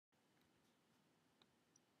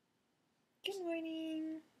Good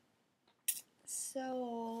morning.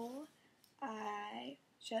 So, I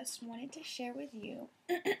just wanted to share with you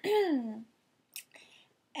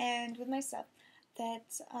and with myself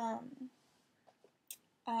that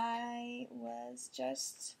I was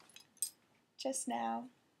just now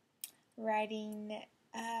writing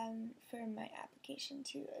for my application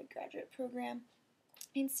to a graduate program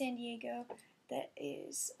in San Diego that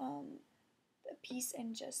is a peace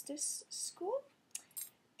and justice school.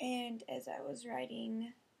 And as I was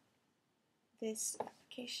writing this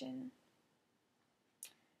application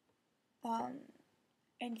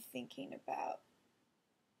and thinking about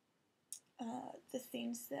the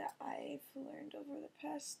things that I've learned over the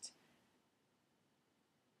past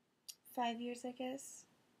 5 years, I guess,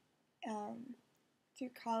 through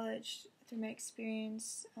college, through my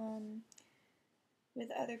experience with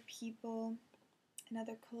other people and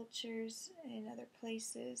other cultures and other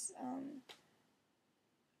places,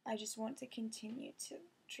 I just want to continue to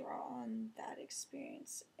draw on that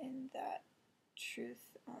experience and that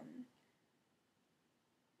truth.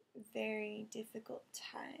 Very difficult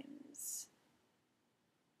times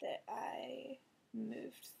that I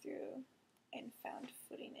moved through and found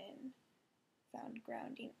footing in, found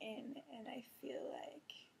grounding in, and I feel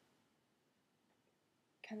like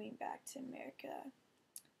coming back to America,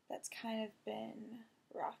 that's kind of been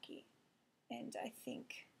rocky. And I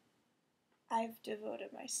think I've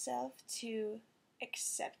devoted myself to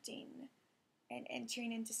accepting and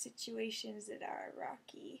entering into situations that are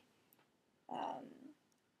rocky,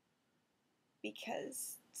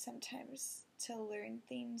 because sometimes to learn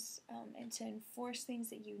things and to enforce things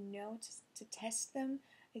that you know, to test them,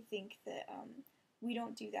 I think that we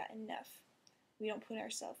don't do that enough. We don't put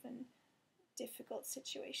ourselves in difficult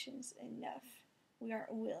situations enough. We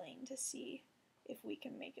aren't willing to see if we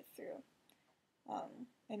can make it through.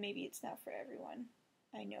 And maybe it's not for everyone.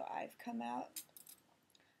 I know I've come out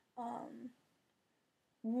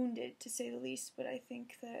wounded, to say the least, but I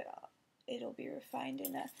think that it'll be refined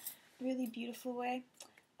in a really beautiful way.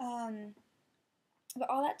 But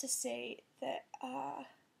all that to say that I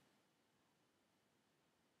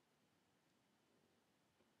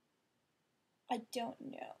don't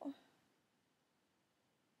know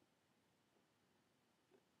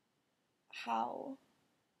how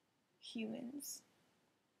humans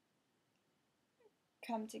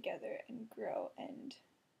come together and grow and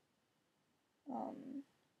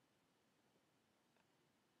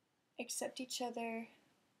accept each other,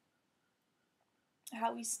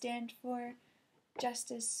 how we stand for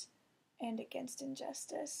justice and against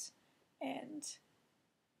injustice, and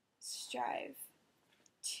strive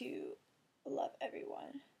to love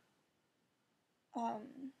everyone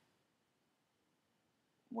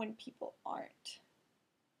when people aren't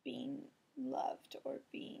being loved or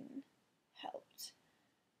being helped.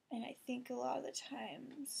 And I think a lot of the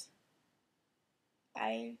times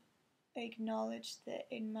I acknowledge that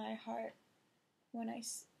in my heart, when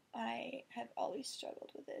I have always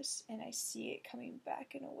struggled with this, and I see it coming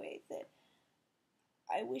back in a way that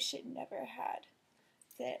I wish it never had,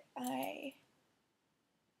 that I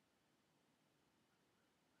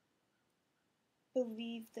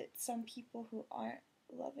believe that some people who aren't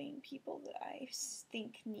loving people that I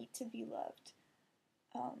think need to be loved,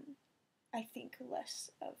 I think less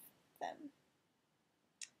of them,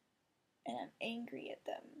 and I'm angry at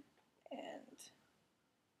them, and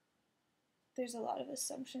there's a lot of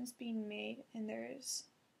assumptions being made, and there's,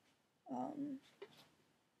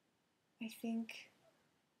 I think,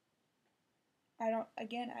 I don't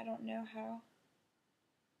know how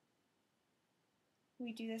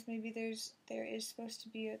we do this. Maybe there is supposed to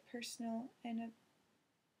be a personal and a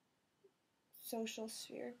social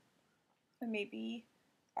sphere, or maybe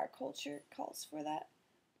our culture calls for that,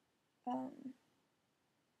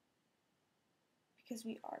 because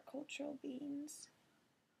we are cultural beings.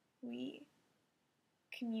 We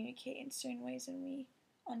communicate in certain ways, and we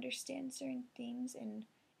understand certain things, and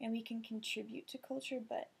we can contribute to culture,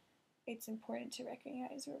 but it's important to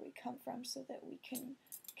recognize where we come from so that we can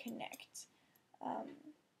connect.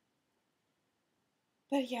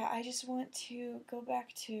 But yeah, I just want to go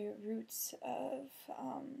back to roots of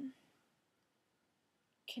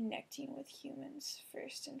connecting with humans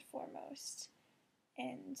first and foremost,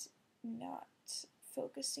 and not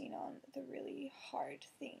focusing on the really hard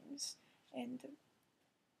things, and it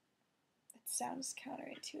sounds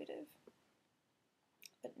counterintuitive,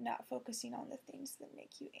 but not focusing on the things that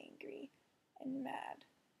make you angry and mad,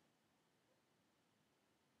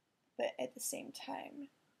 but at the same time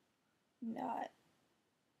not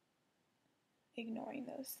ignoring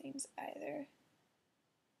those things either,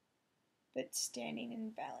 but standing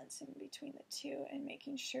in balance in between the two and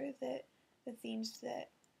making sure that the things that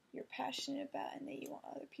you're passionate about and that you want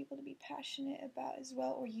other people to be passionate about as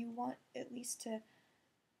well, or you want at least to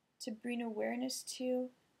bring awareness to.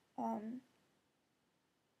 How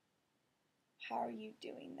are you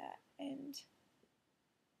doing that? And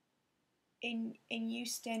in you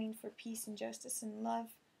standing for peace and justice and love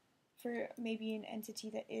for maybe an entity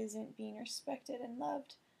that isn't being respected and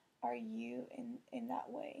loved, are you in that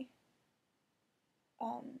way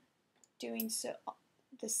doing so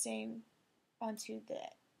the same onto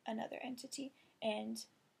another entity? And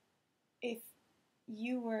if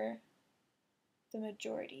you were the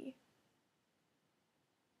majority,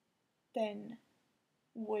 then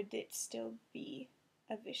would it still be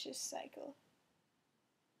a vicious cycle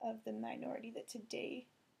of the minority that today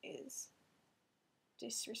is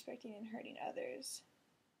disrespecting and hurting others?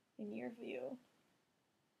 In your view,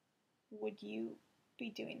 would you be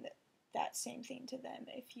doing that same thing to them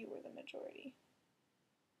if you were the majority?